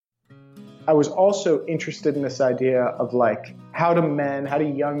I was also interested in this idea of like, how do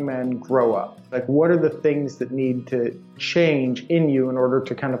young men grow up? Like, what are the things that need to change in you in order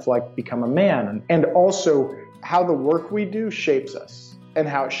to kind of like become a man? And also how the work we do shapes us and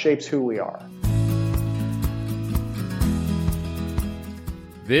how it shapes who we are.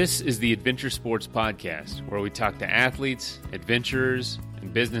 This is the Adventure Sports Podcast, where we talk to athletes, adventurers,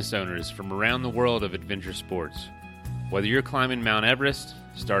 and business owners from around the world of adventure sports. Whether you're climbing Mount Everest,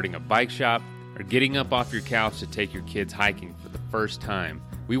 starting a bike shop, or getting up off your couch to take your kids hiking for the first time,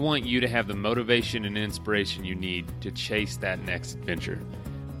 we want you to have the motivation and inspiration you need to chase that next adventure.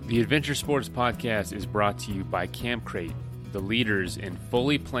 The Adventure Sports Podcast is brought to you by Camp Crate, the leaders in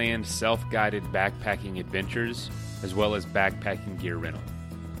fully planned self-guided backpacking adventures, as well as backpacking gear rental.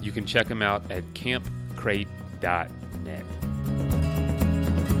 You can check them out at campcrate.net.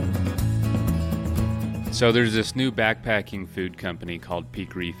 So there's this new backpacking food company called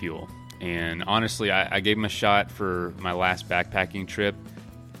Peak Refuel. And honestly, I gave them a shot for my last backpacking trip.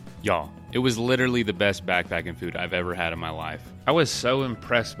 Y'all, it was literally the best backpacking food I've ever had in my life. I was so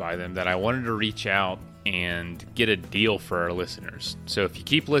impressed by them that I wanted to reach out and get a deal for our listeners. So if you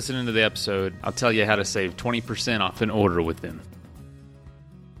keep listening to the episode, I'll tell you how to save 20% off an order with them.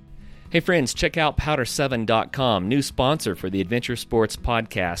 Hey friends, check out Powder7.com, new sponsor for the Adventure Sports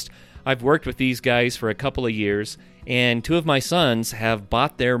Podcast. I've worked with these guys for a couple of years, and two of my sons have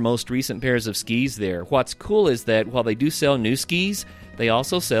bought their most recent pairs of skis there. What's cool is that while they do sell new skis, they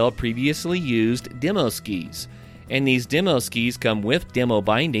also sell previously used demo skis. And these demo skis come with demo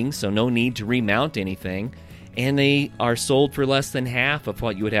binding, so no need to remount anything. And they are sold for less than half of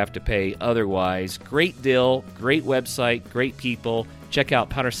what you would have to pay otherwise. Great deal, great website, great people. Check out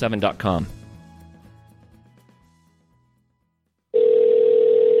Powder7.com.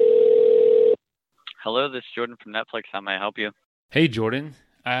 Hello, this is Jordan from Netflix. How may I help you? Hey, Jordan.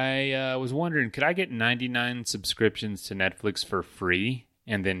 I was wondering, could I get 99 subscriptions to Netflix for free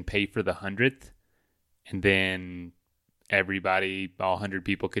and then pay for the 100th? And then everybody, all 100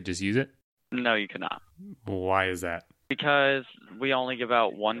 people could just use it? No, you cannot. Why is that? Because we only give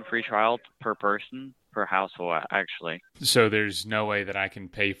out one free trial per person, per household, actually. So there's no way that I can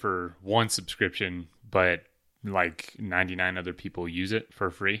pay for one subscription, but like 99 other people use it for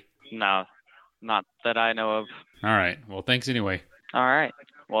free? No, not that I know of. All right. Well, thanks anyway. All right.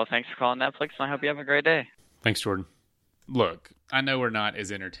 Well, thanks for calling Netflix, and I hope you have a great day. Thanks, Jordan. Look, I know we're not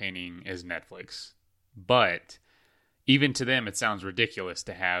as entertaining as Netflix, but even to them, it sounds ridiculous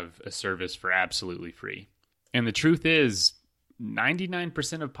to have a service for absolutely free. And the truth is,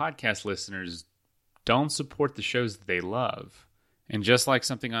 99% of podcast listeners don't support the shows that they love. And just like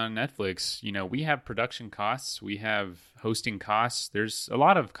something on Netflix, you know, we have production costs, we have hosting costs. There's a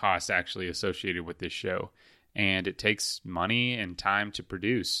lot of costs actually associated with this show, and it takes money and time to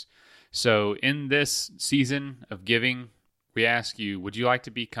produce. So in this season of giving, we ask you, would you like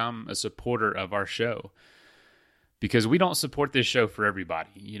to become a supporter of our show? Because we don't support this show for everybody.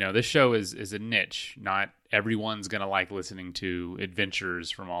 You know, this show is a niche. Not everyone's going to like listening to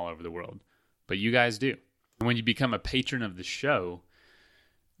adventurers from all over the world, but you guys do. When you become a patron of the show,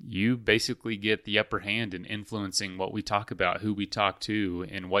 you basically get the upper hand in influencing what we talk about, who we talk to,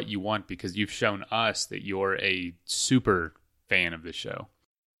 and what you want, because you've shown us that you're a super fan of the show.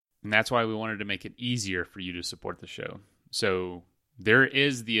 And that's why we wanted to make it easier for you to support the show. So there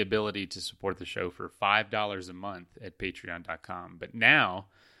is the ability to support the show for $5 a month at patreon.com. But now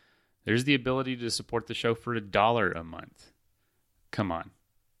there's the ability to support the show for $1 a month. Come on.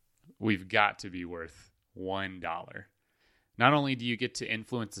 We've got to be worth $1. Not only do you get to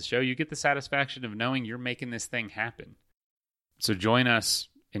influence the show, you get the satisfaction of knowing you're making this thing happen. So join us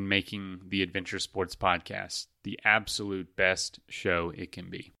in making the Adventure Sports Podcast the absolute best show it can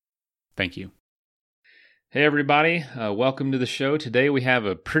be. Thank you. Hey everybody, welcome to the show. Today we have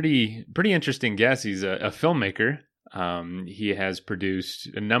a pretty interesting guest. He's a filmmaker. He has produced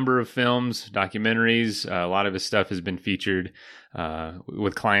a number of films, documentaries. A lot of his stuff has been featured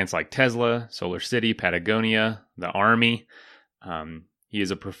with clients like Tesla, Solar City, Patagonia, the Army. He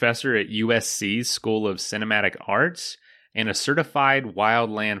is a professor at USC's School of Cinematic Arts and a certified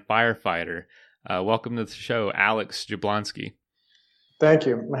wildland firefighter. Welcome to the show, Alex Jablonski. Thank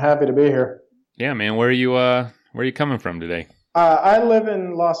you. I'm happy to be here. Yeah, man. Where are you coming from today? I live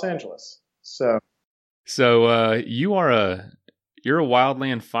in Los Angeles. So you're a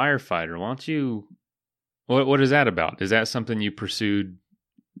wildland firefighter. Why don't you? What is that about? Is that something you pursued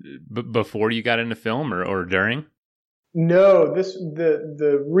before you got into film or during? No,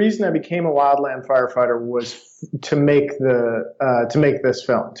 the reason I became a wildland firefighter was to make this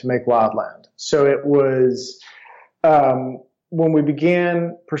film, to make Wildland. So it was when we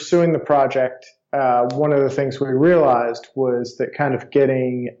began pursuing the project, one of the things we realized was that kind of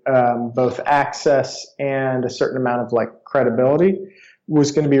getting both access and a certain amount of like credibility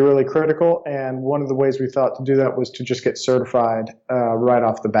was going to be really critical. And one of the ways we thought to do that was to just get certified right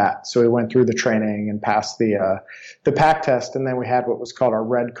off the bat. So we went through the training and passed the PAC test, and then we had what was called our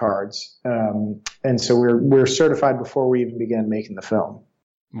red cards. And so we're certified before we even began making the film.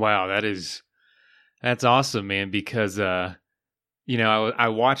 Wow, that's awesome, man. Because I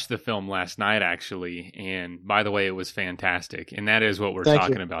watched the film last night actually, and by the way, it was fantastic. And that is what we're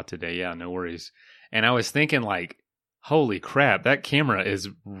talking about today. Yeah, no worries. And I was thinking like, holy crap, that camera is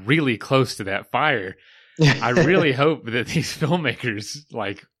really close to that fire. I really hope that these filmmakers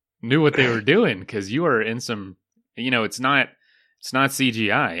like knew what they were doing, because you are in some, it's not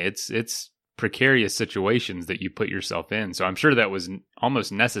CGI. It's precarious situations that you put yourself in. So I'm sure that was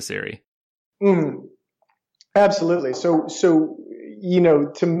almost necessary. Absolutely. So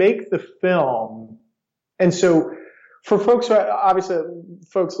to make the film, and so for folks, obviously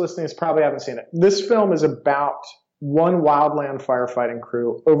folks listening probably haven't seen it. This film is about one wildland firefighting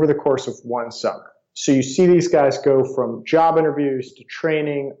crew over the course of one summer. So you see these guys go from job interviews to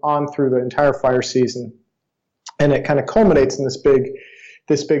training on through the entire fire season, and it kind of culminates in this big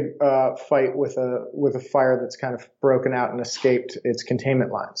fight with a fire that's kind of broken out and escaped its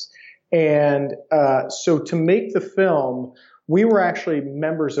containment lines. And so to make the film, we were actually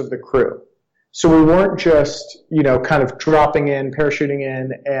members of the crew. So we weren't just, kind of dropping in, parachuting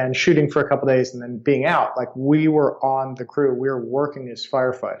in, and shooting for a couple of days and then being out. Like, we were on the crew. We were working as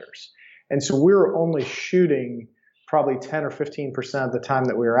firefighters. And so we were only shooting probably 10 or 15% of the time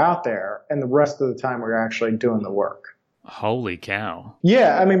that we were out there, and the rest of the time we were actually doing the work. Holy cow.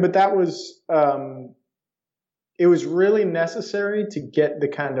 Yeah, I mean, but that was, it was really necessary to get the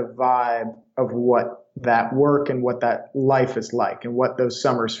kind of vibe of what that work and what that life is like and what those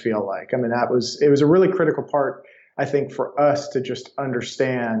summers feel like. I mean, it was a really critical part, I think, for us to just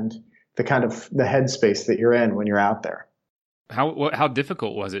understand the kind of the headspace that you're in when you're out there. How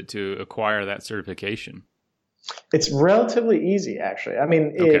difficult was it to acquire that certification? It's relatively easy, actually. I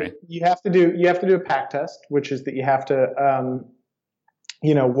mean, okay. You have to do a PAC test, which is that you have to,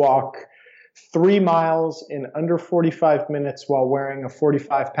 walk 3 miles in under 45 minutes while wearing a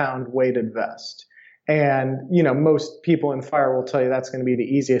 45-pound weighted vest. And, most people in fire will tell you that's going to be the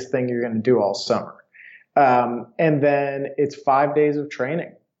easiest thing you're going to do all summer. And then it's 5 days of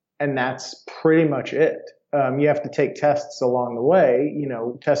training, and that's pretty much it. You have to take tests along the way,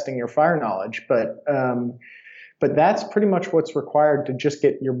 testing your fire knowledge, but that's pretty much what's required to just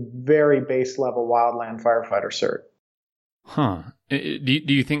get your very base level wildland firefighter cert. Huh. Do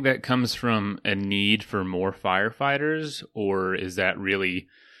you think that comes from a need for more firefighters, or is that really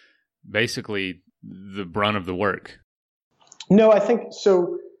basically the brunt of the work? No, I think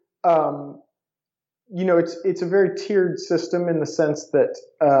so. It's a very tiered system in the sense that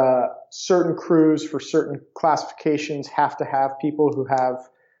certain crews for certain classifications have to have people who have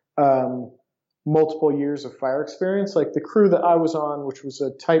multiple years of fire experience. Like the crew that I was on, which was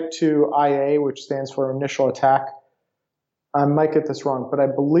a Type 2 IA, which stands for Initial Attack. I might get this wrong, but I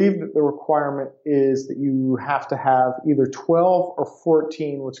believe that the requirement is that you have to have either 12 or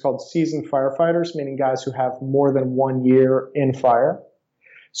 14 what's called seasoned firefighters, meaning guys who have more than 1 year in fire.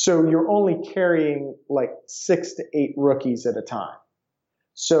 So you're only carrying like 6 to 8 rookies at a time.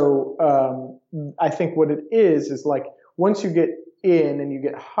 So I think what it is like once you get in and you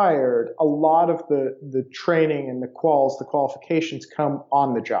get hired, a lot of the training and the qualifications come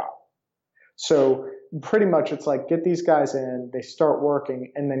on the job. So pretty much it's like get these guys in, they start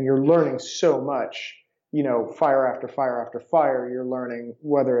working, and then you're learning so much, fire after fire after fire. You're learning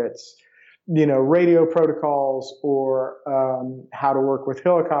whether it's, radio protocols or how to work with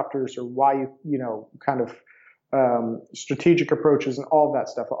helicopters or why strategic approaches and all of that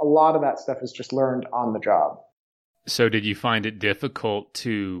stuff. A lot of that stuff is just learned on the job. So did you find it difficult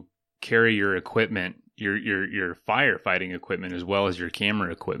to carry your equipment, your firefighting equipment, as well as your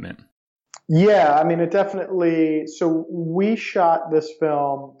camera equipment? Yeah, I mean, it definitely. So we shot this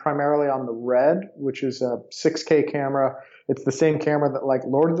film primarily on the Red, which is a 6K camera. It's the same camera that like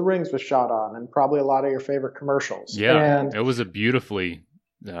Lord of the Rings was shot on, and probably a lot of your favorite commercials. Yeah, and, it was a beautiful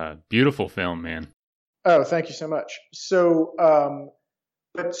film, man. Oh, thank you so much. So,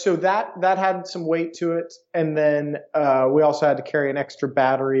 that had some weight to it, and then we also had to carry an extra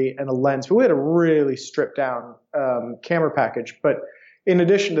battery and a lens. But we had a really stripped down camera package, but in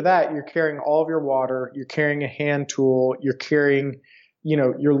addition to that, you're carrying all of your water, you're carrying a hand tool, you're carrying,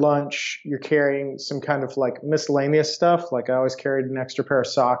 your lunch, you're carrying some kind of like miscellaneous stuff. Like I always carried an extra pair of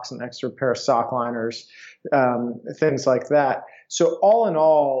socks, an extra pair of sock liners, things like that. So all in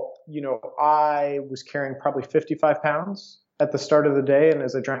all, I was carrying probably 55 pounds at the start of the day. And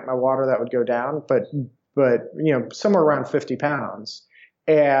as I drank my water, that would go down, but somewhere around 50 pounds.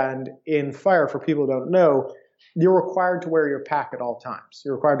 And in fire, for people who don't know, you're required to wear your pack at all times.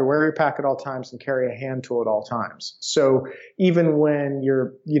 You're required to wear your pack at all times and carry a hand tool at all times. So even when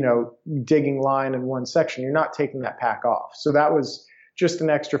you're, digging line in one section, you're not taking that pack off. So that was just an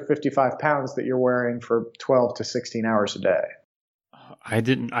extra 55 pounds that you're wearing for 12 to 16 hours a day.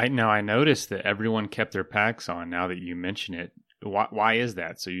 I noticed that everyone kept their packs on now that you mention it. Why is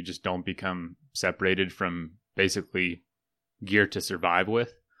that? So you just don't become separated from basically gear to survive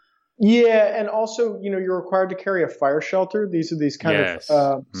with? Yeah, and also, you're required to carry a fire shelter. These are these kind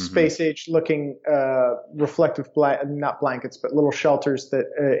of space age looking reflective, not blankets, but little shelters that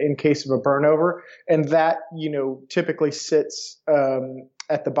in case of a burnover. And that, typically sits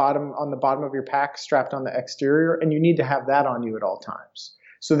at the bottom, on the bottom of your pack, strapped on the exterior. And you need to have that on you at all times.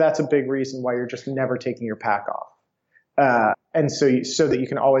 So that's a big reason why you're just never taking your pack off. And so that you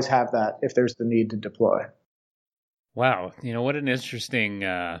can always have that if there's the need to deploy. Wow. What an interesting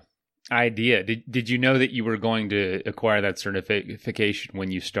idea. Did you know that you were going to acquire that certification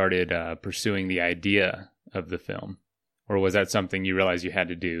when you started pursuing the idea of the film? Or was that something you realized you had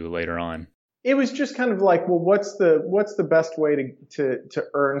to do later on? It was just kind of like, well, what's the best way to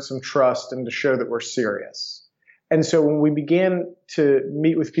earn some trust and to show that we're serious? And so when we began to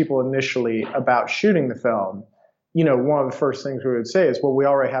meet with people initially about shooting the film, one of the first things we would say is, well, we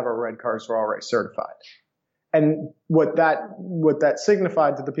already have our red cards, we're already certified. And what that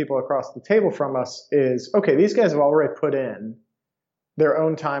signified to the people across the table from us is, okay, these guys have already put in their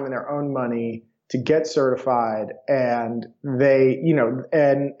own time and their own money to get certified. And they,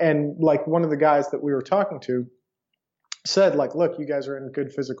 and like one of the guys that we were talking to said, like, look, you guys are in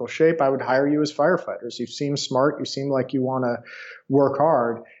good physical shape. I would hire you as firefighters. You seem smart. You seem like you want to work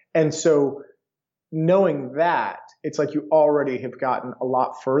hard. And so knowing that, it's like you already have gotten a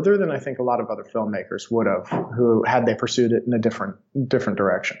lot further than I think a lot of other filmmakers would have, who had they pursued it in a different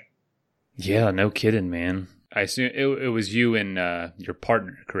direction. Yeah, no kidding, man. I assume it was you and your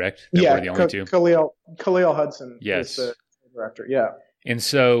partner, correct? That Yeah, were the only two? Khalil Hudson. Yes, is the director. Yeah. And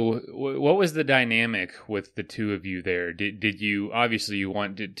so, what was the dynamic with the two of you there? Did you, obviously you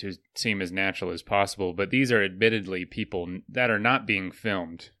wanted to seem as natural as possible, but these are admittedly people that are not being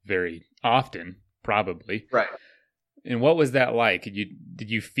filmed very often, probably. Right. And what was that like? Did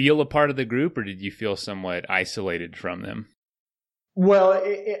you feel a part of the group, or did you feel somewhat isolated from them? Well,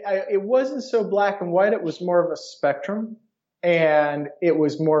 it wasn't so black and white. It was more of a spectrum, and it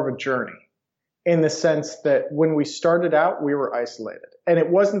was more of a journey in the sense that when we started out, we were isolated. And it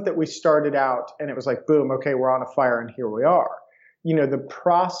wasn't that we started out and it was like, boom, okay, we're on a fire and here we are. The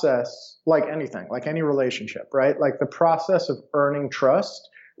process, like anything, like any relationship, right? Like the process of earning trust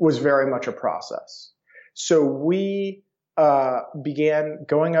was very much a process. So we began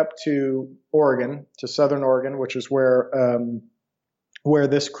going up to Oregon, to Southern Oregon, which is where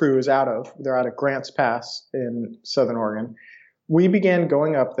this crew is out of. They're out of Grants Pass in Southern Oregon. We began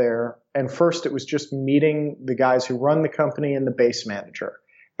going up there, and first it was just meeting the guys who run the company and the base manager.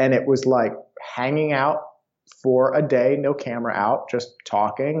 And it was like hanging out for a day, no camera out, just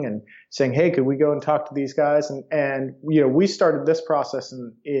talking and saying, hey, could we go and talk to these guys? And we started this process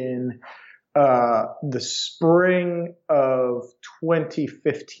in the spring of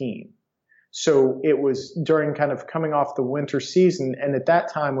 2015. So it was during kind of coming off the winter season. And at that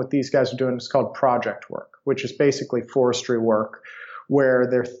time, what these guys are doing is called project work, which is basically forestry work where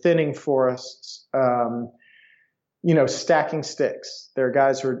they're thinning forests, stacking sticks. There are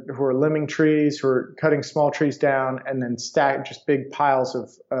guys who are limbing trees, who are cutting small trees down and then stack just big piles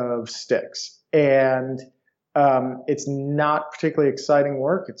of sticks. And it's not particularly exciting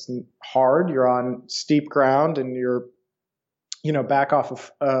work. It's hard. You're on steep ground and you're back off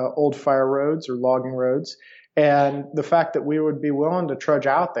of old fire roads or logging roads. And the fact that we would be willing to trudge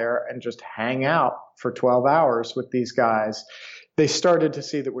out there and just hang out for 12 hours with these guys, they started to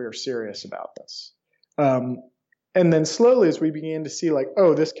see that we were serious about this. And then slowly as we began to see like,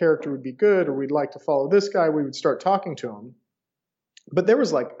 oh, this character would be good, or we'd like to follow this guy, we would start talking to him. But there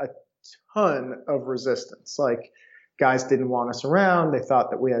was like a ton of resistance. Like, guys didn't want us around. They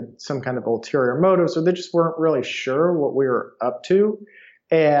thought that we had some kind of ulterior motives, or they just weren't really sure what we were up to.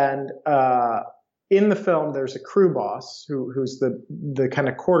 And in the film, there's a crew boss who's the kind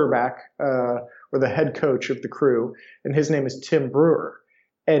of quarterback or the head coach of the crew, and his name is Tim Brewer.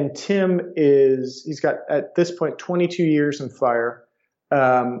 And Tim he's got at this point 22 years in fire,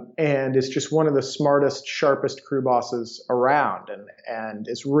 and is just one of the smartest, sharpest crew bosses around, and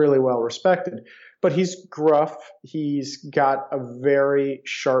is really well respected. but he's gruff. He's got a very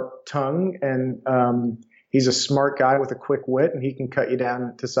sharp tongue, and he's a smart guy with a quick wit, and he can cut you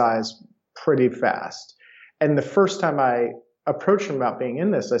down to size pretty fast. And the first time I approached him about being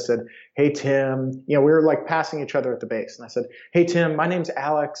in this, I said, "Hey, Tim," we were like passing each other at the base. And I said, "Hey, Tim, my name's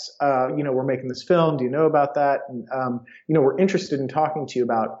Alex. We're making this film. Do you know about that? And, we're interested in talking to you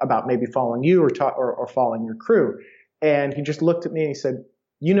about maybe following you or following your crew." And he just looked at me and he said,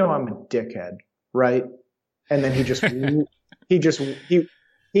 "I'm a dickhead, right?" And then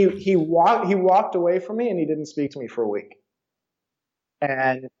he walked away from me and he didn't speak to me for a week.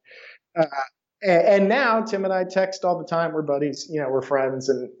 And now Tim and I text all the time. We're buddies, we're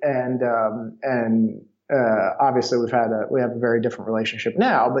friends, and obviously we have a very different relationship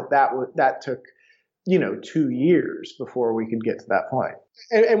now. But that took 2 years before we could get to that point.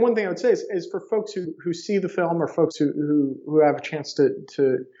 And one thing I would say is for folks who see the film or folks who have a chance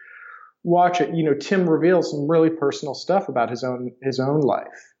to watch it, Tim reveals some really personal stuff about his own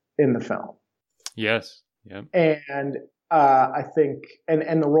life in the film. Yes. Yeah. And I think,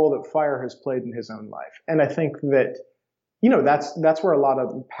 and the role that fire has played in his own life. And I think that, that's where a lot of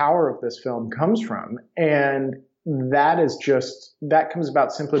the power of this film comes from. And that comes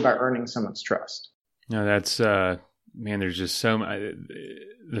about simply by earning someone's trust. No, that's, man, there's just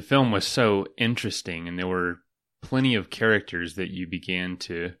the film was so interesting, and there were plenty of characters that you began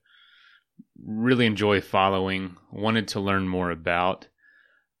to really enjoy following, wanted to learn more about.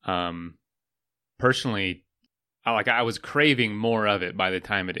 Personally, I was craving more of it by the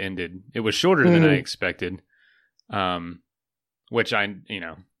time it ended. It was shorter than I expected, which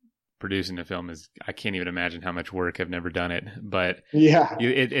producing a film I can't even imagine how much work. I've never done it, but yeah,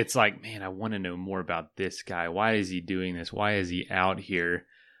 it's like, man, I want to know more about this guy. Why is he doing this? Why is he out here?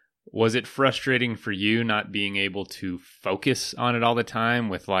 Was it frustrating for you not being able to focus on it all the time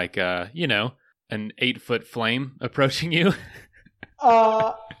with an 8-foot flame approaching you?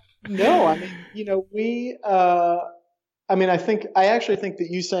 No, I actually think that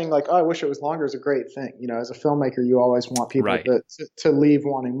you saying like, "Oh, I wish it was longer," is a great thing. As a filmmaker, you always want people right. to leave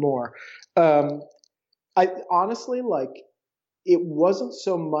wanting more. I honestly, it wasn't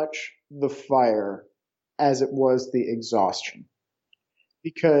so much the fire as it was the exhaustion,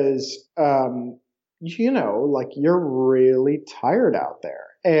 because, you're really tired out there.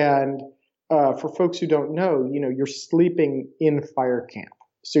 And, for folks who don't know, you're sleeping in fire camp.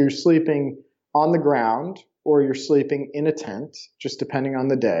 So you're sleeping on the ground or you're sleeping in a tent, just depending on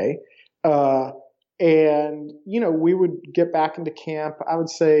the day. And we would get back into camp, I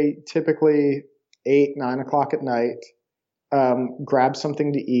would say typically 8, 9 o'clock at night, grab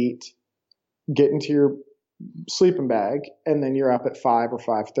something to eat, get into your sleeping bag, and then you're up at 5 or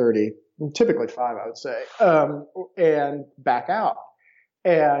 5:30, typically 5, I would say, and back out.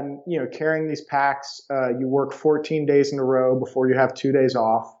 And, carrying these packs, you work 14 days in a row before you have 2 days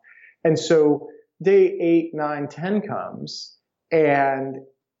off. And so day 8, 9, 10 comes and,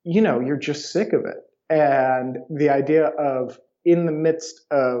 you're just sick of it. And the idea of in the midst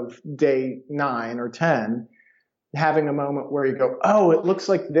of day 9 or 10, having a moment where you go, "Oh, it looks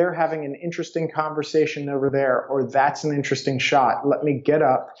like they're having an interesting conversation over there," or "That's an interesting shot. Let me get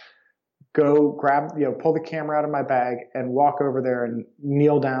up, go grab, pull the camera out of my bag and walk over there and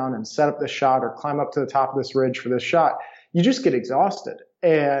kneel down and set up this shot or climb up to the top of this ridge for this shot." You just get exhausted.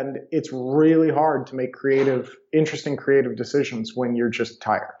 And it's really hard to make interesting creative decisions when you're just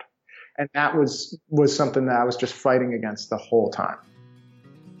tired. And that was something that I was just fighting against the whole time.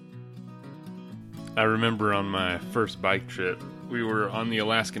 I remember on my first bike trip, we were on the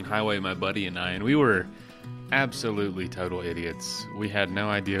Alaskan Highway, my buddy and I, and we were absolutely total idiots. We had no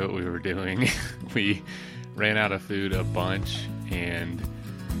idea what we were doing. We ran out of food a bunch, and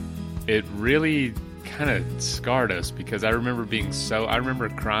it really kind of scarred us because I remember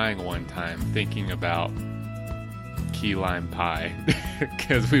crying one time thinking about key lime pie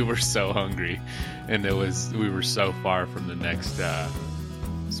because we were so hungry, and we were so far from the next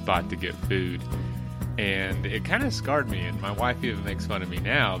spot to get food, and it kind of scarred me. And my wife even makes fun of me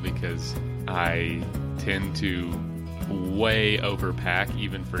now because I tend to way overpack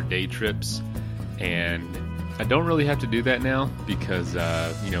even for day trips, and I don't really have to do that now because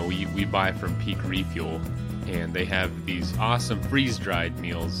we buy from Peak Refuel, and they have these awesome freeze-dried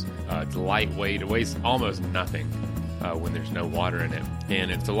meals. It's lightweight, it weighs almost nothing when there's no water in it,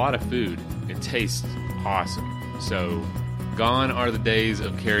 and it's a lot of food. It tastes awesome. So gone are the days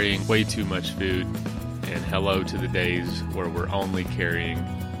of carrying way too much food, and hello to the days where we're only carrying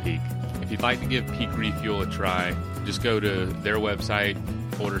Peak. If you'd like to give Peak Refuel a try, just go to their website,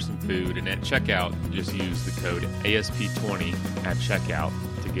 order some food, and at checkout, just use the code ASP20 at checkout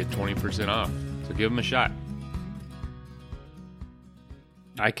to get 20% off. So give them a shot.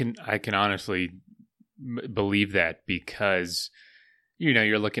 I can honestly believe that because, you know,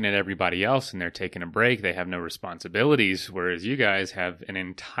 you're looking at everybody else and they're taking a break. They have no responsibilities, whereas you guys have an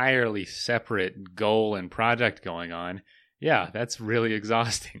entirely separate goal and project going on. Yeah, that's really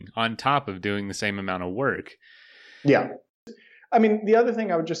exhausting on top of doing the same amount of work. Yeah. I mean, the other thing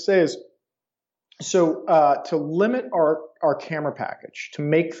I would just say is, so to limit our camera package, to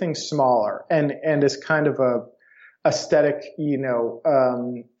make things smaller and as kind of a aesthetic, you know,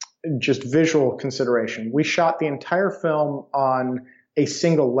 just visual consideration, we shot the entire film on a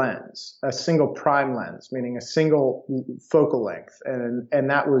single lens, a single prime lens, meaning a single focal length.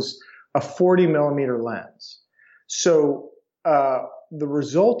 And that was a 40 millimeter lens. So the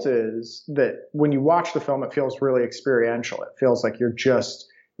result is that when you watch the film, it feels really experiential. It feels like you're just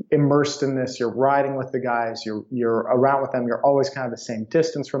immersed in this. You're riding with the guys. You're around with them. You're always kind of the same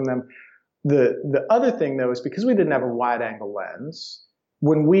distance from them. The other thing, though, is because we didn't have a wide angle lens,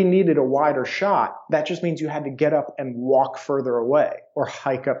 when we needed a wider shot, that just means you had to get up and walk further away or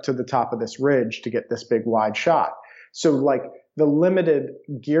hike up to the top of this ridge to get this big wide shot. So like the limited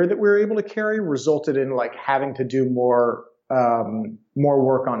gear that we were able to carry resulted in like having to do more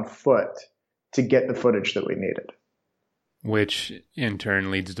work on foot to get the footage that we needed. Which in turn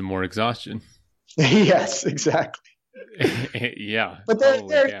leads to more exhaustion. Yes, exactly. Yeah. But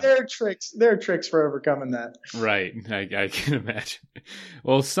there are tricks. There are tricks for overcoming that. Right. I can imagine.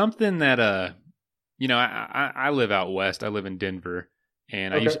 Well, something that you know, I live out west. I live in Denver,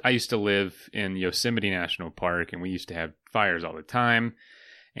 and okay. I used to live in Yosemite National Park, and we used to have fires all the time.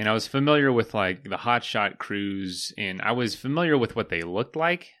 And I was familiar with like the hotshot crews, and I was familiar with what they looked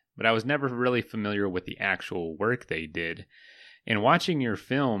like, but I was never really familiar with the actual work they did. And watching your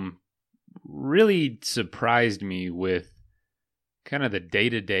film really surprised me with kind of the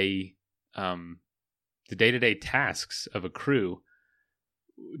day-to-day tasks of a crew.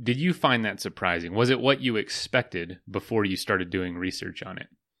 Did you find that surprising? Was it what you expected before you started doing research on it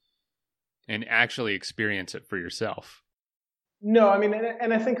and actually experience it for yourself? No, I mean,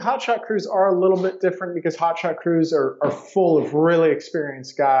 and I think hotshot crews are a little bit different because hotshot crews are full of really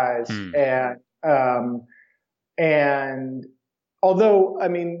experienced guys. And although, I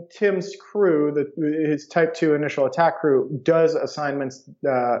mean, Tim's crew, his Type 2 initial attack crew, does assignments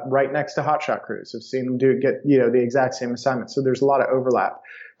right next to hotshot crews. I've seen them get the exact same assignment. So there's a lot of overlap.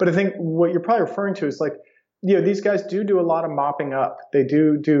 But I think what you're probably referring to is like, these guys do a lot of mopping up. They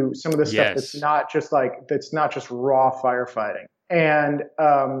do some of the stuff that's not just raw firefighting. And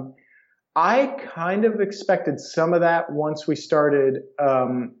I kind of expected some of that once we started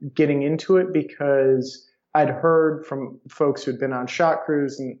getting into it, because I'd heard from folks who'd been on shot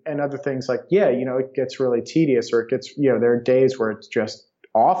crews and other things like, it gets really tedious, or it gets, there are days where it's just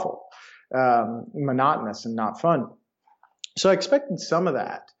awful, monotonous and not fun. So I expected some of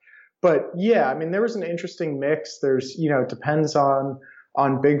that. But yeah, I mean, there was an interesting mix. There's, it depends on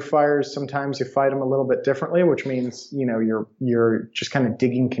big fires. Sometimes you fight them a little bit differently, which means, you're just kind of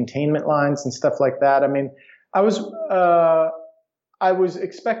digging containment lines and stuff like that. I mean, I was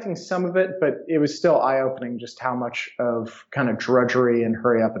expecting some of it, but it was still eye-opening just how much of kind of drudgery and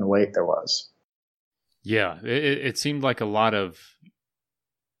hurry up and wait there was. Yeah, it seemed like a lot of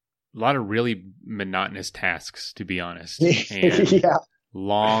really monotonous tasks, to be honest. And yeah.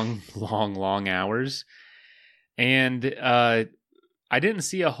 Long hours. And I didn't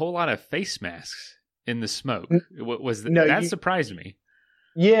see a whole lot of face masks in the smoke. That surprised me.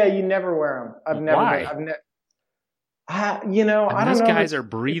 Yeah, you never wear them. Why? I don't know. Those guys are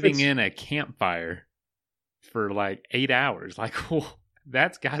breathing in a campfire for like 8 hours. Like,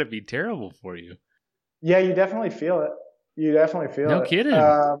 that's got to be terrible for you. Yeah, you definitely feel it. No kidding.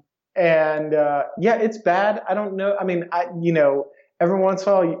 It's bad. I don't know. I mean, every once in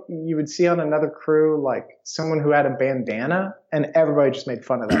a while you would see on another crew like someone who had a bandana, and everybody just made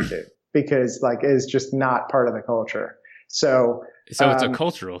fun of that dude because like it's just not part of the culture. So it's a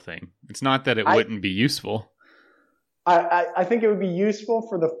cultural thing. It's not that it wouldn't be useful. I think it would be useful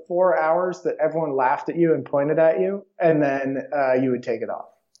for the 4 hours that everyone laughed at you and pointed at you, and then you would take it off.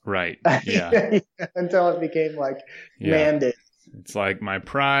 Right. Yeah. Until it became like mandated. It's like my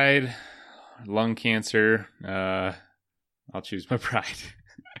pride, lung cancer. I'll choose my pride.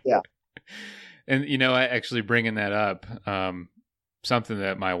 Yeah. And, I actually bringing that up, something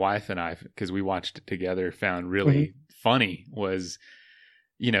that my wife and I, because we watched it together, found really funny was,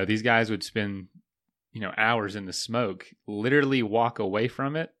 these guys would spend, hours in the smoke, literally walk away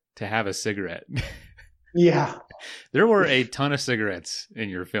from it to have a cigarette. Yeah. There were a ton of cigarettes in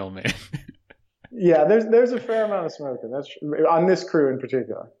your film, man. Yeah, there's a fair amount of smoking. That's on this crew in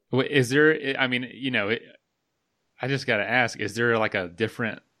particular. Is there? I mean, I just got to ask: is there like a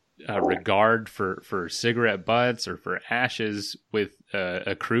different regard for cigarette butts or for ashes with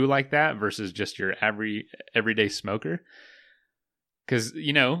a crew like that versus just your everyday smoker? Because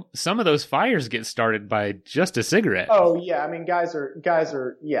some of those fires get started by just a cigarette. Oh yeah, I mean guys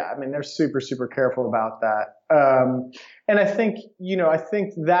are yeah. I mean they're super careful about that. And I think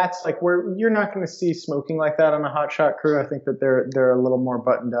that's like where you're not going to see smoking like that on a hotshot crew. I think that they're a little more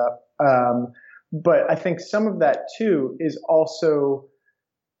buttoned up. But I think some of that too is also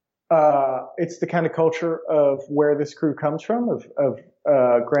it's the kind of culture of where this crew comes from, of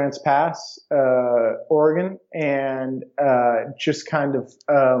Grants Pass, Oregon, and just kind of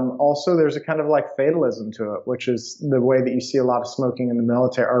also there's a kind of like fatalism to it, which is the way that you see a lot of smoking in the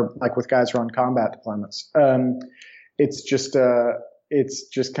military, or like with guys who are on combat deployments. It's just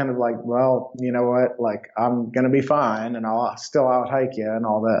kind of like, well, you know what, like I'm gonna be fine, and I'll still out hike you and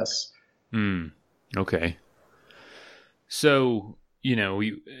all this. Okay. So,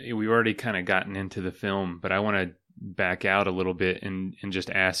 we've already kind of gotten into the film, but I want to back out a little bit and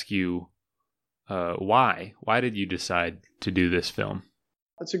just ask you, why? Why did you decide to do this film?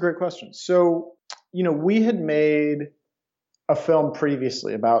 That's a great question. So, we had made a film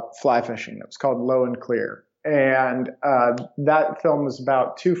previously about fly fishing that was called Low and Clear. And that film was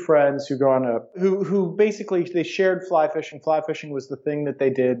about two friends who go on who basically they shared fly fishing. Fly fishing was the thing that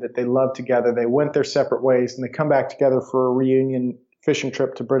they did, that they loved together. They went their separate ways and they come back together for a reunion fishing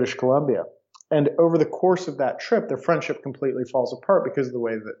trip to British Columbia. And over the course of that trip, their friendship completely falls apart because of the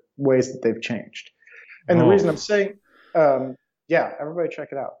ways that they've changed. And the reason I'm saying, yeah, everybody check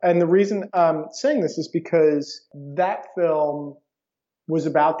it out. And the reason I'm saying this is because that film was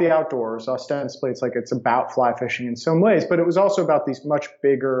about the outdoors. Ostensibly, it's about fly fishing in some ways, but it was also about these much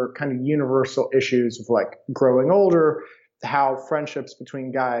bigger kind of universal issues of like growing older, how friendships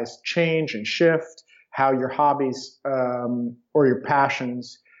between guys change and shift, how your hobbies or your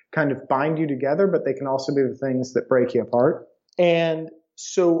passions kind of bind you together, but they can also be the things that break you apart. And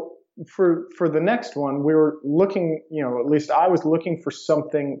so for the next one, we were looking, at least I was looking for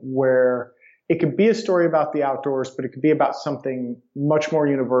something where it could be a story about the outdoors, but it could be about something much more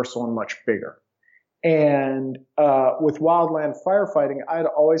universal and much bigger. And with wildland firefighting, I'd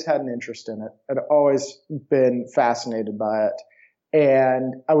always had an interest in it. I'd always been fascinated by it.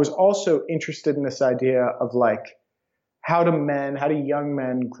 And I was also interested in this idea of like, how do young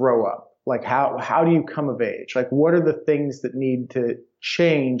men grow up? Like how do you come of age? Like what are the things that need to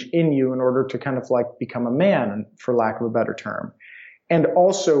change in you in order to kind of like become a man, for lack of a better term? And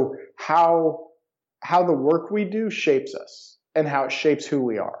also how the work we do shapes us and how it shapes who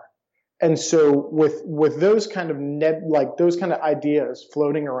we are. And so with those kind of those kind of ideas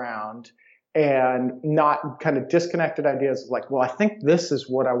floating around, and not kind of disconnected ideas of like, well, I think this is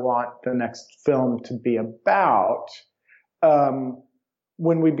what I want the next film to be about.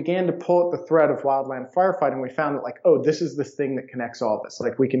 When we began to pull at the thread of wildland firefighting, we found that like, oh, this is this thing that connects all of this.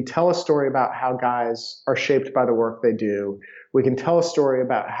 Like we can tell a story about how guys are shaped by the work they do. We can tell a story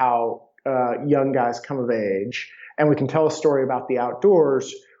about how young guys come of age, and we can tell a story about the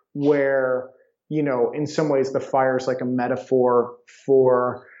outdoors where, in some ways the fire is like a metaphor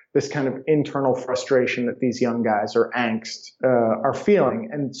for this kind of internal frustration that these young guys or angst are feeling.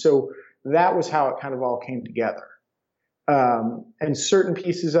 And so that was how it kind of all came together. And certain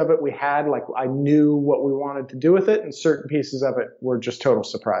pieces of it we had, like I knew what we wanted to do with it, and certain pieces of it were just total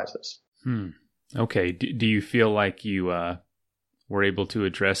surprises. Okay. Do you feel like you were able to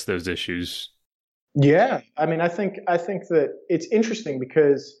address those issues? Yeah. I mean, I think that it's interesting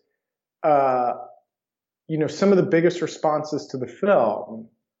because, some of the biggest responses to the film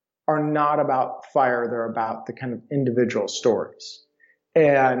are not about fire. They're about the kind of individual stories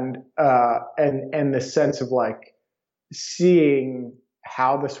and the sense of like seeing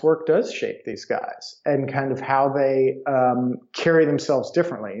how this work does shape these guys and kind of how they carry themselves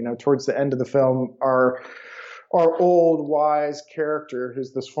differently. Towards the end of the film, our old wise character,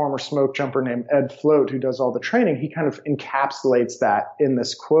 who's this former smoke jumper named Ed Float, who does all the training, he kind of encapsulates that in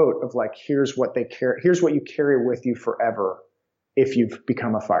this quote of like, here's what you carry with you forever if you've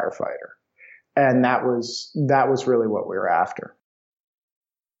become a firefighter. And that was really what we were after.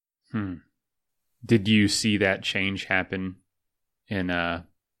 Did you see that change happen in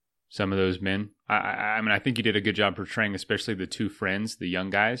some of those men? I mean, I think you did a good job portraying, especially the two friends, the young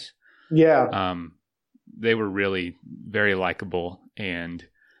guys. Yeah. They were really very likable, and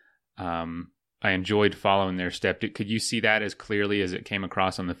I enjoyed following their step. Could you see that as clearly as it came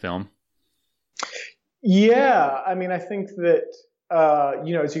across on the film? Yeah. I mean, I think that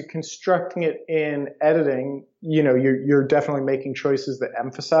as you're constructing it in editing, you're definitely making choices that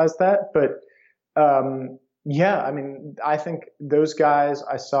emphasize that. But yeah, I mean, I think those guys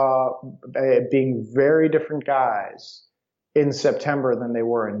I saw being very different guys in September than they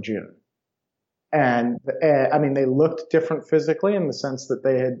were in June. And I mean, they looked different physically in the sense that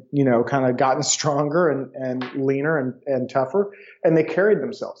they had, kind of gotten stronger and leaner and tougher, and they carried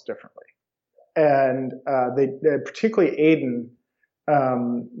themselves differently. And they particularly Aiden,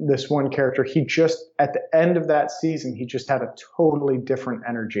 this one character, he just, at the end of that season, he just had a totally different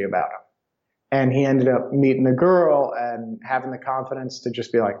energy about him. And he ended up meeting a girl and having the confidence to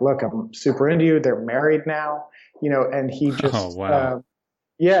just be like, look, I'm super into you. They're married now, and he just, Oh, wow.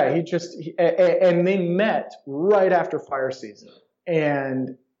 and they met right after fire season.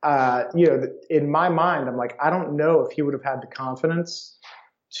 And, in my mind, I'm like, I don't know if he would have had the confidence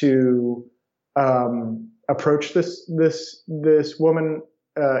to, approach this woman,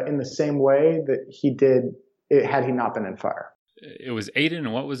 in the same way that he did had he not been in fire. It was Aiden,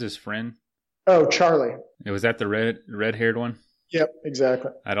 and what was his friend? Oh, Charlie. Was that the red-haired one? Yep,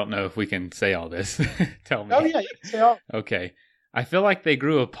 exactly. I don't know if we can say all this. Tell me. Oh yeah, you can say all. Okay. I feel like they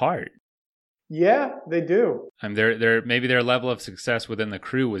grew apart. Yeah, they do. Maybe their level of success within the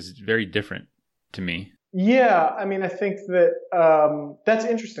crew was very different to me. Yeah, I mean, I think that that's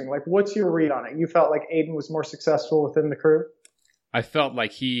interesting. Like, what's your read on it? You felt like Aiden was more successful within the crew? I felt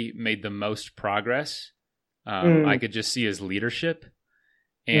like he made the most progress. I could just see his leadership.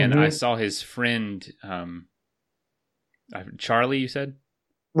 And I saw his friend, Charlie, you said?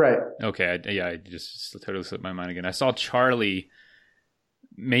 Right. Okay, I just totally slipped my mind again. I saw Charlie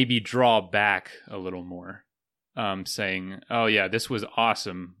maybe draw back a little more, saying, oh yeah, this was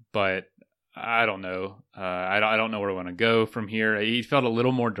awesome, but I don't know. I don't know where I want to go from here. He felt a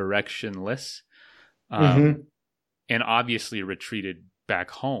little more directionless, and obviously retreated back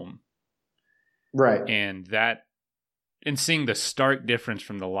home. Right. And seeing the stark difference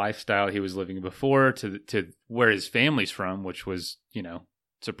from the lifestyle he was living before to where his family's from, which was,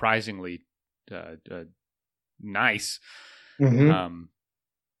 surprisingly nice.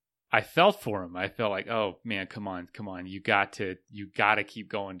 I felt for him. I felt like, oh man, come on. You got to keep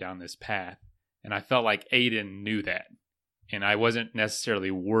going down this path. And I felt like Aiden knew that. And I wasn't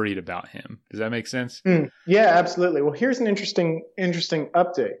necessarily worried about him. Does that make sense? Yeah, absolutely. Well, here's an interesting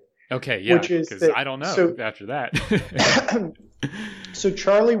update. Okay, yeah, which is because I don't know after that. So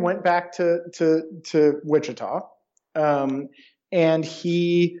Charlie went back to Wichita, and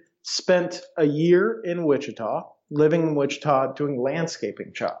he spent a year in Wichita, living in Wichita, doing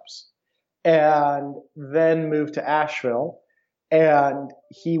landscaping jobs, and then moved to Asheville. And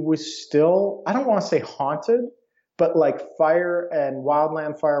he was still, I don't want to say haunted, but like fire and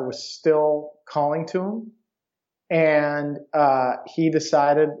wildland fire was still calling to him. And he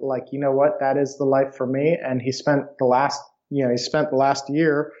decided, like, you know what, that is the life for me. And he spent the last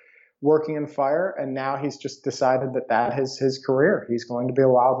year working in fire, and now he's just decided that is his career. He's going to be a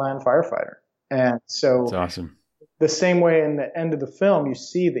wildland firefighter. And so that's awesome. The same way in the end of the film, you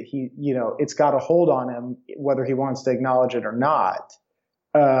see that he, it's got a hold on him, whether he wants to acknowledge it or not,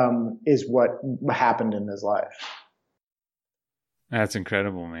 is what happened in his life. That's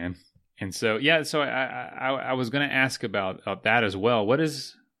incredible, man. And so, yeah, so I was going to ask about that as well. What are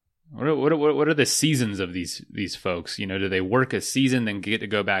the seasons of these folks? Do they work a season then get to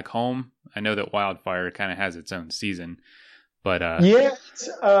go back home? I know that Wildfire kind of has its own season, but because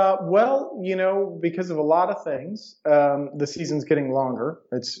of a lot of things, the season's getting longer.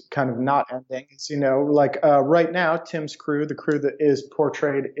 It's kind of not ending. It's right now, Tim's crew, the crew that is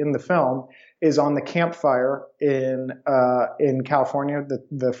portrayed in the film, is on the campfire in California,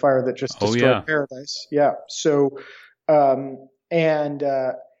 the fire that just destroyed Paradise. Yeah. So, so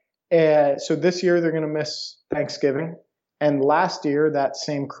this year they're going to miss Thanksgiving. And last year that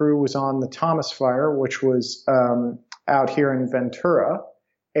same crew was on the Thomas Fire, which was out here in Ventura.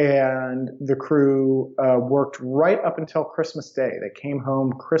 And the crew worked right up until Christmas Day. They came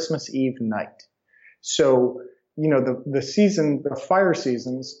home Christmas Eve night. So, the fire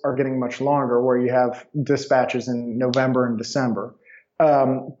seasons are getting much longer, where you have dispatches in November and December.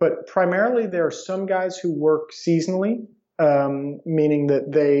 But primarily there are some guys who work seasonally, meaning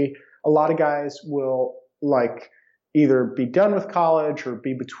that a lot of guys will either be done with college or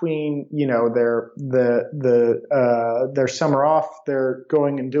be between, their summer off, they're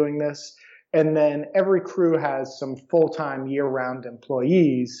going and doing this. And then every crew has some full-time year-round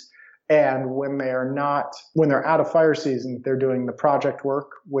employees. And when they're out of fire season, they're doing the project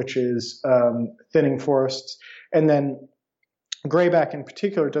work, which is thinning forests. And then Grayback in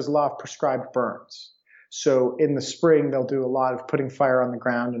particular does a lot of prescribed burns. So in the spring, they'll do a lot of putting fire on the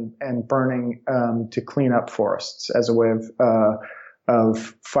ground and burning to clean up forests as a way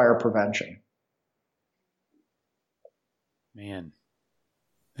of fire prevention. Man,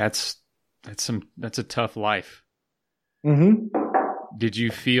 that's a tough life. Mm-hmm. Did you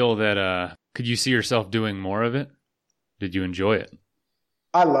feel that? Could you see yourself doing more of it? Did you enjoy it?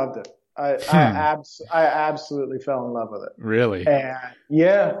 I loved it. I absolutely fell in love with it. Really? And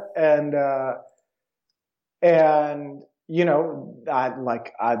yeah, and you know,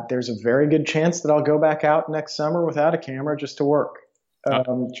 there's a very good chance that I'll go back out next summer without a camera just to work.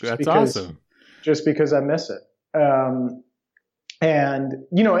 That's awesome. Just because I miss it. And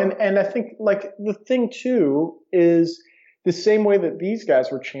you know, and I think like the thing too is the same way that these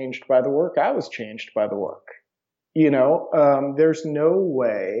guys were changed by the work, I was changed by the work. You know, there's no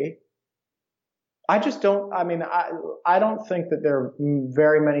way. I don't think that there are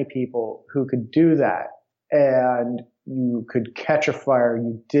very many people who could do that. And you could catch a fire,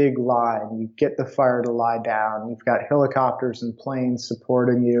 you dig line, you get the fire to lie down. You've got helicopters and planes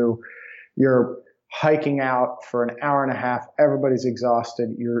supporting you. You're hiking out for an hour and a half. Everybody's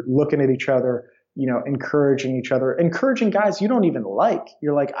exhausted. You're looking at each other, you know, encouraging guys you don't even like.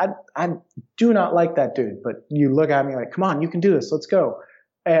 You're like, I do not like that dude, but you look at me like, come on, you can do this. Let's go.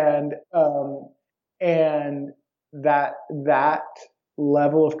 And that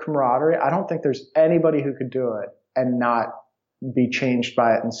level of camaraderie, I don't think there's anybody who could do it and not be changed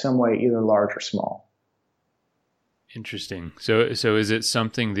by it in some way, either large or small. Interesting. So is it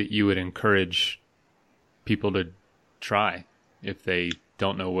something that you would encourage people to try if they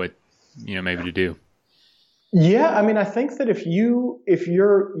don't know what, you know, maybe to do? Yeah, I mean, I think that if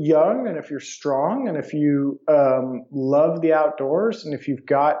you're young and if you're strong and if you love the outdoors and if you've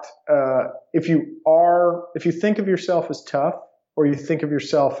got if you think of yourself as tough or you think of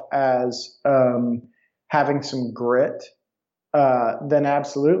yourself as having some grit, then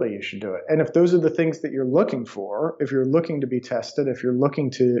absolutely you should do it. And if those are the things that you're looking for, if you're looking to be tested, if you're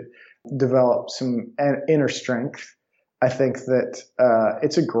looking to develop some inner strength, I think that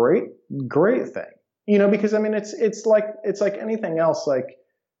it's a great thing. You know, because I mean, it's like anything else. Like,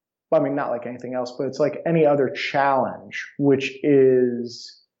 well, I mean, not like anything else, but it's like any other challenge, which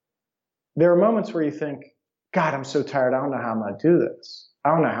is there are moments where you think, God, I'm so tired. I don't know how I'm going to do this. I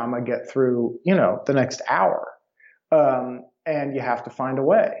don't know how I'm going to get through, you know, the next hour. And you have to find a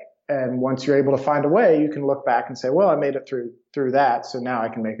way. And once you're able to find a way, you can look back and say, well, I made it through that. So now I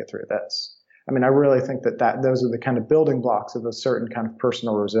can make it through this. I mean, I really think that those are the kind of building blocks of a certain kind of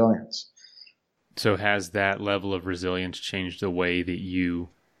personal resilience. So has that level of resilience changed the way that you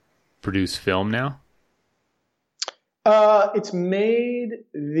produce film now? It's made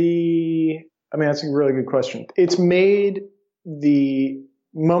that's a really good question. It's made the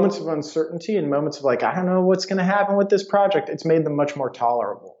moments of uncertainty and moments of like, I don't know what's going to happen with this project. It's made them much more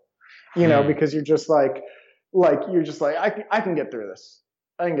tolerable, you know, because you're just like, I can get through this.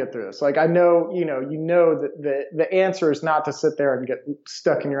 I can get through this. Like, I know, you know that the answer is not to sit there and get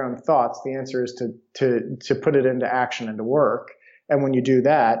stuck in your own thoughts. The answer is to put it into action and to work. And when you do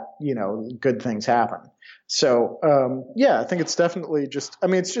that, you know, good things happen. So, I think it's definitely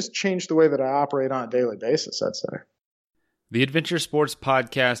it's just changed the way that I operate on a daily basis, I'd say. The Adventure Sports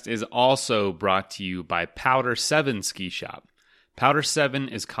Podcast is also brought to you by Powder 7 Ski Shop. Powder 7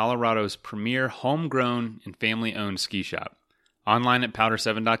 is Colorado's premier homegrown and family-owned ski shop. Online at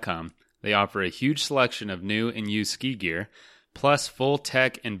powder7.com, they offer a huge selection of new and used ski gear, plus full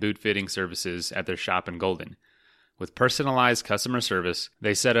tech and boot fitting services at their shop in Golden. With personalized customer service,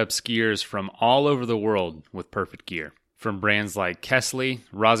 they set up skiers from all over the world with perfect gear. From brands like Kesley,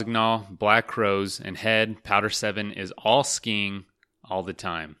 Rossignol, Black Crows, and Head, Powder 7 is all skiing all the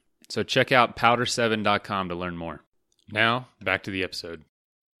time. So check out powder7.com to learn more. Now, back to the episode.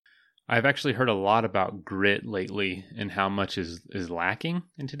 I've actually heard a lot about grit lately and how much is lacking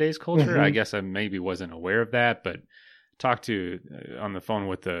in today's culture. Mm-hmm. I guess I maybe wasn't aware of that, but talked to on the phone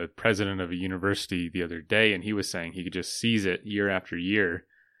with the president of a university the other day, and he was saying he just sees it year after year.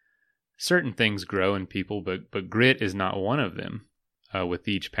 Certain things grow in people, but grit is not one of them with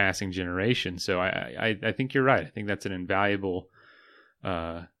each passing generation. So I think you're right. I think that's an invaluable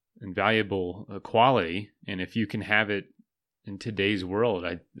quality, and if you can have it in today's world,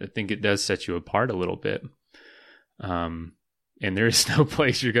 I think it does set you apart a little bit. And there is no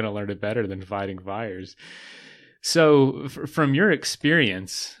place you're going to learn it better than fighting fires. So from your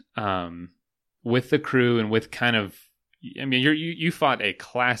experience with the crew and with kind of, I mean, you fought a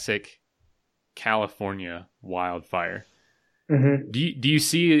classic California wildfire. Mm-hmm. Do you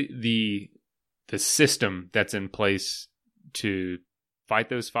see the system that's in place to fight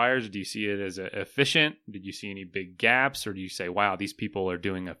those fires? Do you see it as efficient? Did you see any big gaps, or do you say, wow, these people are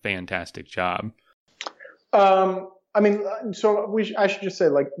doing a fantastic job? I mean, so I should just say,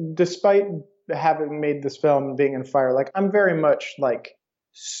 like, despite having made this film and being in fire, like, I'm very much like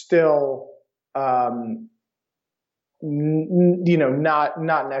still, not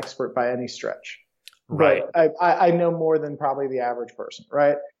an expert by any stretch. Right. But I know more than probably the average person,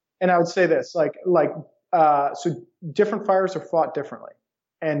 right? And I would say this, so different fires are fought differently,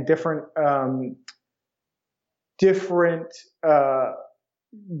 and different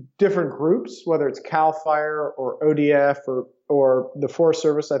groups, whether it's CAL FIRE or ODF or the Forest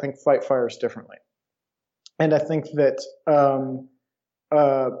Service, I think fight fires differently. And I think that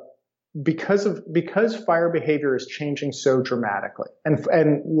because fire behavior is changing so dramatically,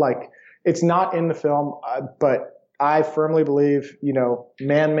 and like, it's not in the film, but I firmly believe,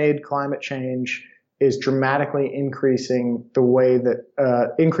 man-made climate change is dramatically increasing the way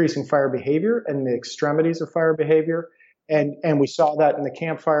that increasing fire behavior and the extremities of fire behavior. And we saw that in the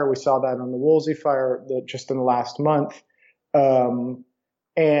Camp Fire. We saw that on the Woolsey Fire just in the last month.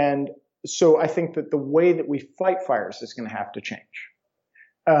 And so I think that the way that we fight fires is going to have to change.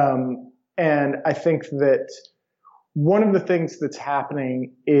 And I think that one of the things that's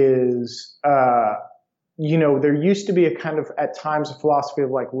happening is, there used to be a kind of, at times, a philosophy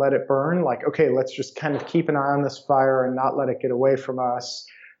of like, let it burn. Like, okay, let's just kind of keep an eye on this fire and not let it get away from us.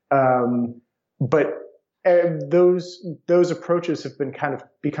 But those approaches have been kind of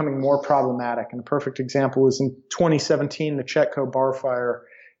becoming more problematic. And a perfect example was in 2017, the Chetco Bar Fire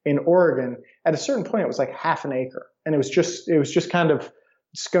in Oregon. At a certain point, it was like half an acre, and it was just kind of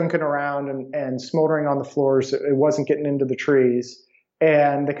skunking around and smoldering on the floors. It wasn't getting into the trees,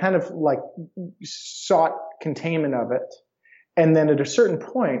 and they kind of like sought containment of it. And then at a certain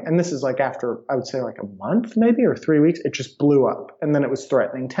point, and this is like after, I would say, like a month maybe or 3 weeks, it just blew up, and then it was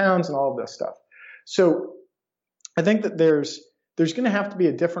threatening towns and all of this stuff. So I think that there's going to have to be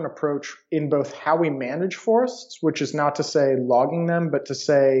a different approach in both how we manage forests, which is not to say logging them, but to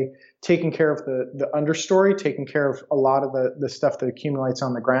say taking care of the understory, taking care of a lot of the stuff that accumulates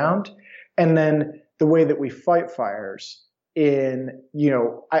on the ground, and then the way that we fight fires and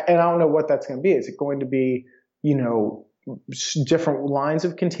I don't know what that's going to be. Is it going to be, different lines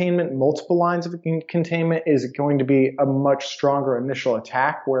of containment, multiple lines of containment? Is it going to be a much stronger initial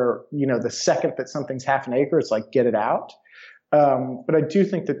attack where, the second that something's half an acre, it's like, get it out? But I do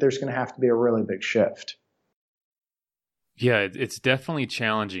think that there's going to have to be a really big shift. Yeah, it's definitely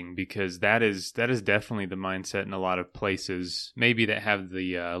challenging, because that is definitely the mindset in a lot of places, maybe that have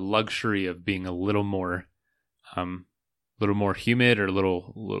the luxury of being a little more humid or a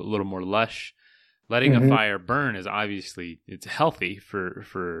little more lush. Letting a fire burn is obviously, it's healthy for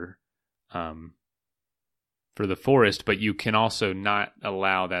the forest, but you can also not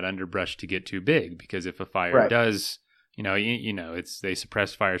allow that underbrush to get too big, because if a fire does, they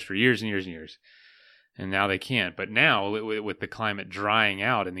suppress fires for years and years and years, and now they can't. But now with the climate drying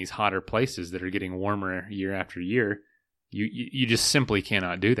out in these hotter places that are getting warmer year after year, you just simply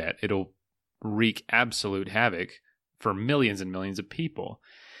cannot do that. It'll wreak absolute havoc for millions and millions of people.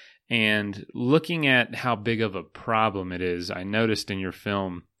 And looking at how big of a problem it is, I noticed in your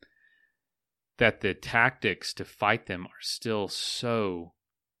film that the tactics to fight them are still so,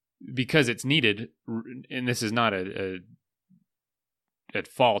 because it's needed, and this is not at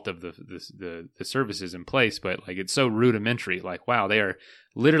fault of the services in place, but like, it's so rudimentary. Like, wow, they are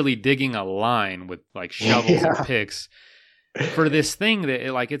literally digging a line with like shovels and picks for this thing that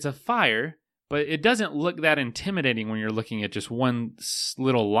it's a fire. But it doesn't look that intimidating when you're looking at just one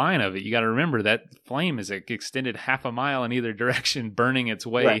little line of it. You got to remember that flame is extended half a mile in either direction, burning its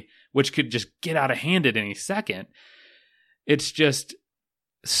way, which could just get out of hand at any second. It's just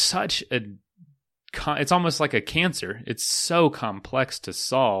such it's almost like a cancer. It's so complex to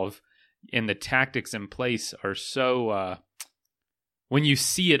solve, and the tactics in place are so, when you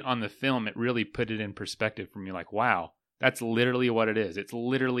see it on the film, it really put it in perspective for me. Like, wow, that's literally what it is. It's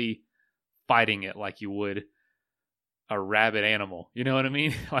literally fighting it like you would a rabid animal. You know what I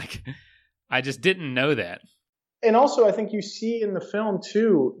mean? Like, I just didn't know that. And also, I think you see in the film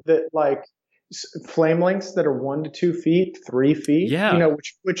too that like flame lengths that are 1 to 2 feet, 3 feet,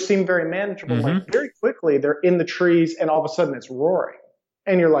 which seem very manageable. Like, very quickly they're in the trees, and all of a sudden it's roaring,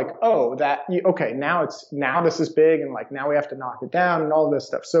 and you're like, oh, now this is big, and like, now we have to knock it down and all this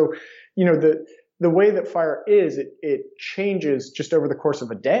stuff. So, the way that fire is, it changes just over the course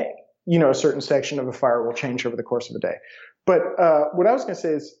of a day. A certain section of a fire will change over the course of a day. But what I was going to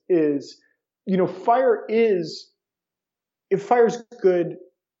say is, fire's good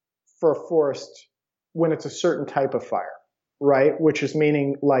for a forest when it's a certain type of fire. right? Which is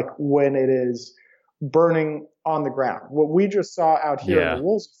meaning like when it is burning on the ground. What we just saw out here in the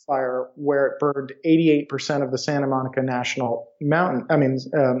Woolsey fire, where it burned 88% of the Santa Monica National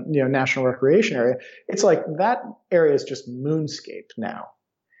National Recreation Area, it's like that area is just moonscape now.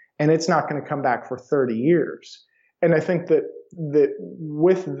 And it's not going to come back for 30 years. And I think that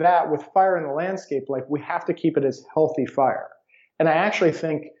with fire in the landscape, like we have to keep it as healthy fire. And I actually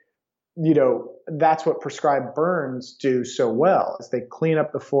think, that's what prescribed burns do so well, is they clean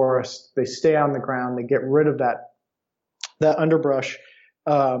up the forest, they stay on the ground, they get rid of that underbrush.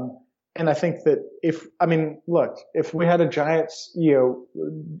 And I think that if we had a giant,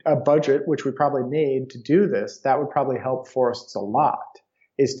 a budget, which we probably need to do this, that would probably help forests a lot,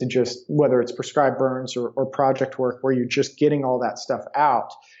 is to just, whether it's prescribed burns or project work where you're just getting all that stuff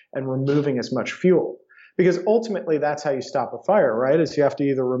out and removing as much fuel. Because ultimately that's how you stop a fire, right? Is you have to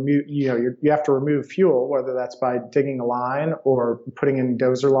either remove, you have to remove fuel, whether that's by digging a line or putting in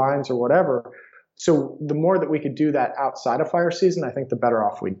dozer lines or whatever. So the more that we could do that outside of fire season, I think the better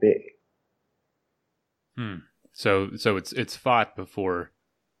off we'd be. So it's fought before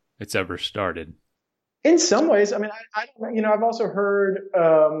it's ever started. In some ways, I mean, I've also heard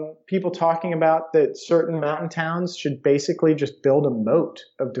people talking about that certain mountain towns should basically just build a moat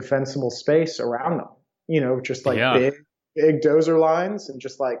of defensible space around them. Just like big dozer lines, and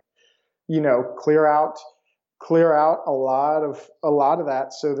just like, clear out a lot of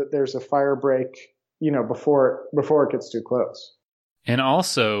that so that there's a fire break, before it gets too close. And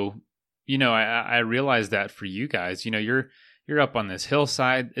also, I realize that for you guys, you're up on this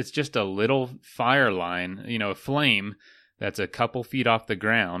hillside. It's just a little fire line, a flame that's a couple feet off the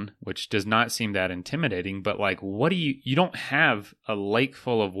ground, which does not seem that intimidating. But like, you don't have a lake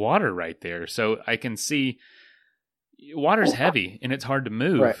full of water right there. So I can see water's heavy and it's hard to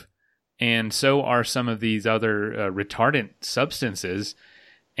move. Right. And so are some of these other retardant substances.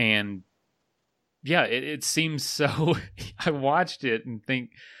 And yeah, it seems so, I watched it and think,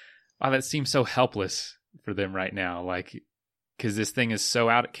 wow, that seems so helpless for them right now. Like, because this thing is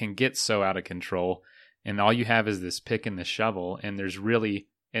can get so out of control. And all you have is this pick and the shovel, and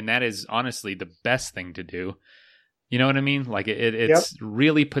that is honestly the best thing to do. You know what I mean? Like it's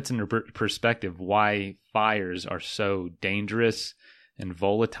really puts into perspective why fires are so dangerous and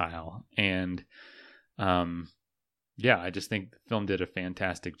volatile. And I just think the film did a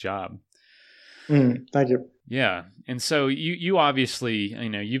fantastic job. Thank you. Yeah. And so you obviously,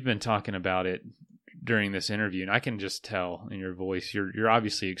 you've been talking about it during this interview, and I can just tell in your voice, you're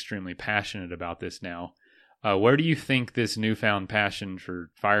obviously extremely passionate about this now. Where do you think this newfound passion for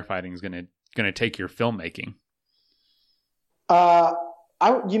firefighting is going to take your filmmaking? I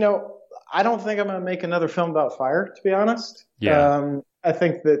don't think I'm going to make another film about fire, to be honest. Yeah. I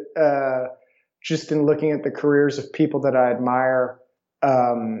think that just in looking at the careers of people that I admire,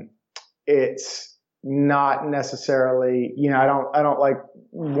 it's not necessarily, I don't like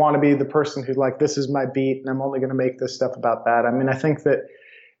want to be the person who like, this is my beat and I'm only going to make this stuff about that. I mean, I think that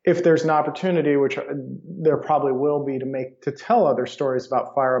if there's an opportunity, which there probably will be, to tell other stories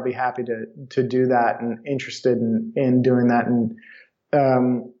about fire, I'll be happy to do that and interested in doing that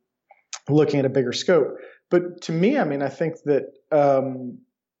and looking at a bigger scope. But to me, I mean, I think that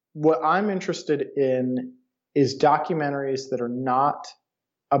what I'm interested in is documentaries that are not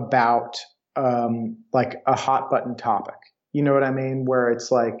about like a hot button topic. You know what I mean? Where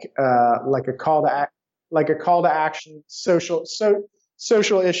it's like a call to action,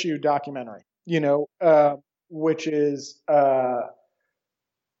 social issue documentary, which is,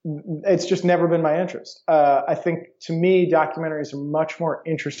 it's just never been my interest. I think to me, documentaries are much more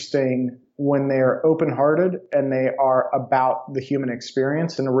interesting when they're open-hearted and they are about the human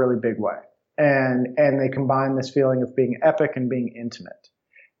experience in a really big way. And they combine this feeling of being epic and being intimate.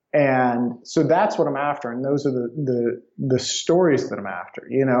 And so that's what I'm after. And those are the stories that I'm after,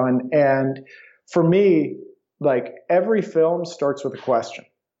 and for me, like every film starts with a question,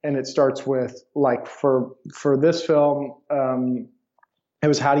 and it starts with like, for this film, it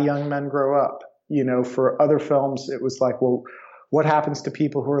was how do young men grow up? For other films, it was like, well, what happens to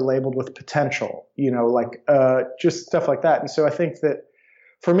people who are labeled with potential? Just stuff like that. And so I think that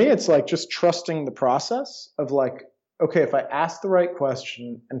for me, it's like just trusting the process of like, okay, if I ask the right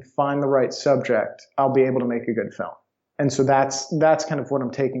question and find the right subject, I'll be able to make a good film. And so that's kind of what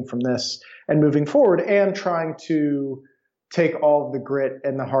I'm taking from this and moving forward, and trying to take all of the grit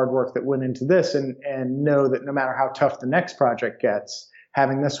and the hard work that went into this and know that no matter how tough the next project gets,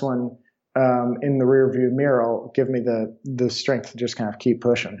 having this one in the rearview mirror will give me the strength to just kind of keep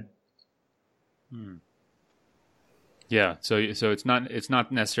pushing. Yeah. So it's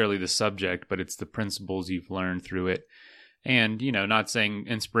not necessarily the subject, but it's the principles you've learned through it. And, not saying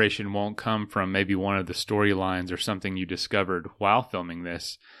inspiration won't come from maybe one of the storylines or something you discovered while filming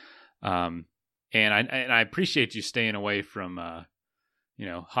this. And I appreciate you staying away from,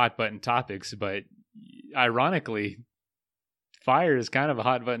 hot button topics, but ironically, fire is kind of a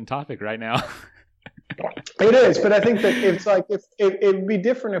hot button topic right now. It is, but I think that it's like, if it'd be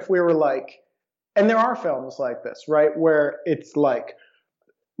different if we were like, and there are films like this, right? Where it's like,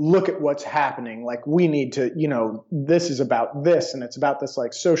 look at what's happening. Like, we need to, this is about this, and it's about this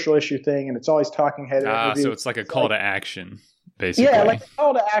like social issue thing, and it's always talking head. So it's like a call to action, basically. Yeah, like a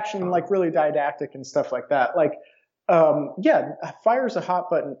call to action, like really didactic and stuff like that. Like, fire is a hot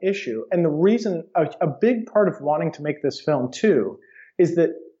button issue. And the reason, a big part of wanting to make this film too, is that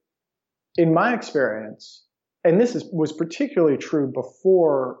in my experience, and this was particularly true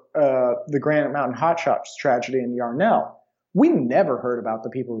before the Granite Mountain Hotshots tragedy in Yarnell, we never heard about the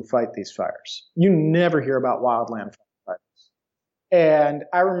people who fight these fires. You never hear about wildland firefighters. And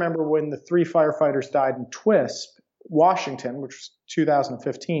I remember when the 3 firefighters died in Twisp, Washington, which was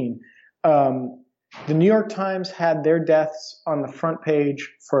 2015, the New York Times had their deaths on the front page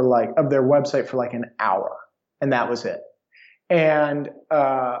of their website for like an hour, and that was it. And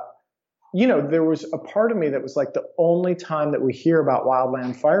there was a part of me that was like, the only time that we hear about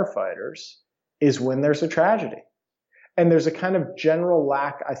wildland firefighters is when there's a tragedy. And there's a kind of general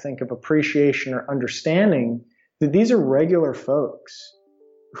lack, I think, of appreciation or understanding that these are regular folks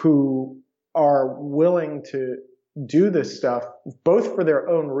who are willing to do this stuff, both for their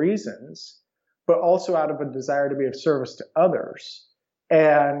own reasons, but also out of a desire to be of service to others.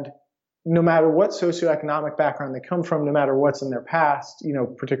 And no matter what socioeconomic background they come from, no matter what's in their past,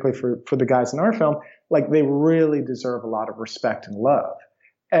 particularly for the guys in our film, like, they really deserve a lot of respect and love.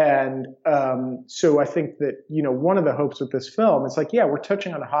 And so I think that, one of the hopes with this film, it's like, yeah, we're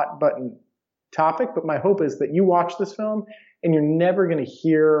touching on a hot button topic, but my hope is that you watch this film and you're never going to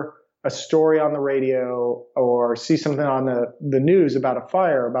hear a story on the radio or see something on the news about a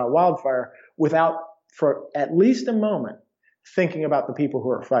fire, about wildfire, without, for at least a moment, thinking about the people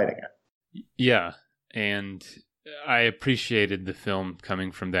who are fighting it. Yeah. And I appreciated the film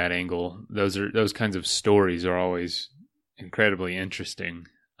coming from that angle. Those kinds of stories are always incredibly interesting,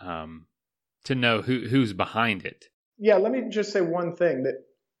 to know who's behind it. Yeah. Let me just say one thing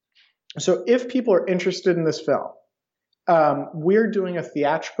so if people are interested in this film, we're doing a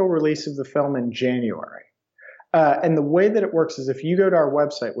theatrical release of the film in January. And the way that it works is, if you go to our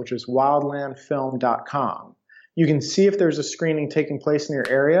website, which is wildlandfilm.com, you can see if there's a screening taking place in your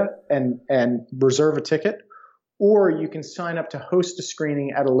area and reserve a ticket, or you can sign up to host a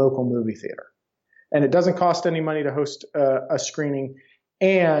screening at a local movie theater. And it doesn't cost any money to host a screening.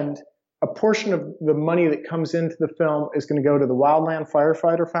 And a portion of the money that comes into the film is going to go to the Wildland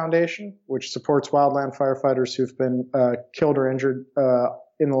Firefighter Foundation, which supports wildland firefighters who've been killed or injured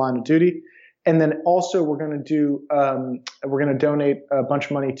in the line of duty. And then also we're going to donate a bunch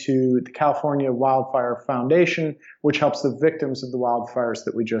of money to the California Wildfire Foundation, which helps the victims of the wildfires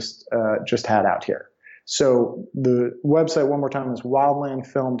that we just had out here. So the website, one more time, is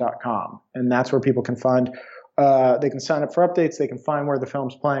wildlandfilm.com, and that's where people can find. They can sign up for updates. They can find where the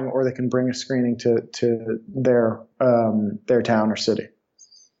film's playing, or they can bring a screening to their town or city.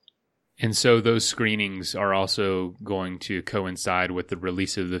 And so those screenings are also going to coincide with the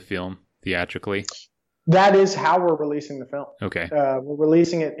release of the film theatrically? That is how we're releasing the film. Okay. We're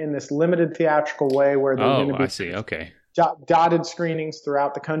releasing it in this limited theatrical way where there's going to be I see. Okay. Dotted screenings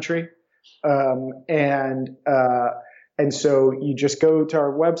throughout the country. And so you just go to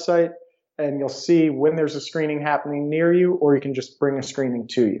our website and you'll see when there's a screening happening near you, or you can just bring a screening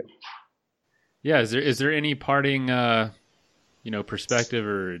to you. Yeah. Is there any parting, perspective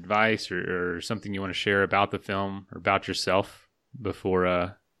or advice or something you want to share about the film or about yourself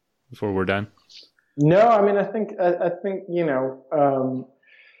before we're done? No, I mean, I think, I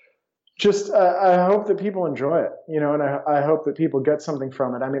hope that people enjoy it, and I hope that people get something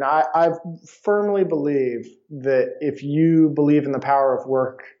from it. I mean, I firmly believe that if you believe in the power of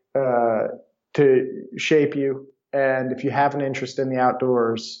work to shape you, and if you have an interest in the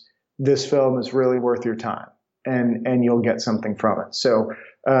outdoors, this film is really worth your time, and you'll get something from it. So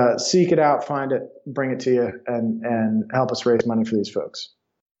seek it out, find it, bring it to you, and help us raise money for these folks.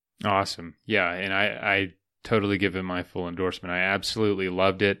 Awesome. Yeah, and I totally give it my full endorsement. I absolutely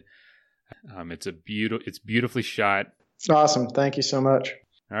loved it. It's beautifully shot. Awesome. Thank you so much.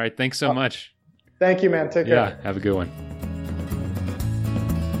 All right. Thanks so much. Thank you, man. Take care. Yeah. Have a good one.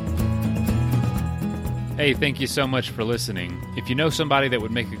 Hey, thank you so much for listening. If you know somebody that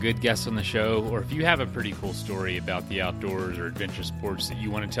would make a good guest on the show, or if you have a pretty cool story about the outdoors or adventure sports that you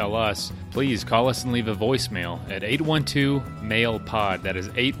want to tell us, please call us and leave a voicemail at 812-MAIL-POD. That is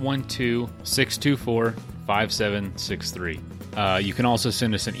 812-624-5763. You can also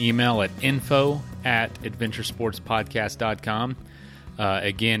send us an email at info@adventuresportspodcast.com.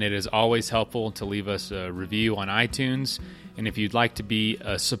 Again, it is always helpful to leave us a review on iTunes. And if you'd like to be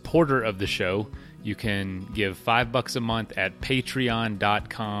a supporter of the show, you can give $5 a month at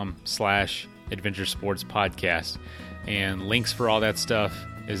patreon.com/adventuresportspodcast. And links for all that stuff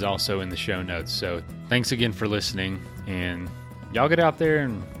is also in the show notes. So thanks again for listening. And y'all get out there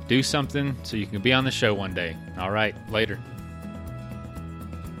and do something so you can be on the show one day. All right, later.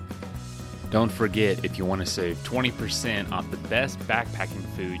 Don't forget, if you want to save 20% off the best backpacking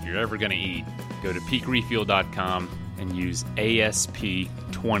food you're ever going to eat, go to peakrefuel.com and use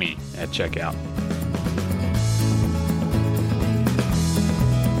ASP20 at checkout.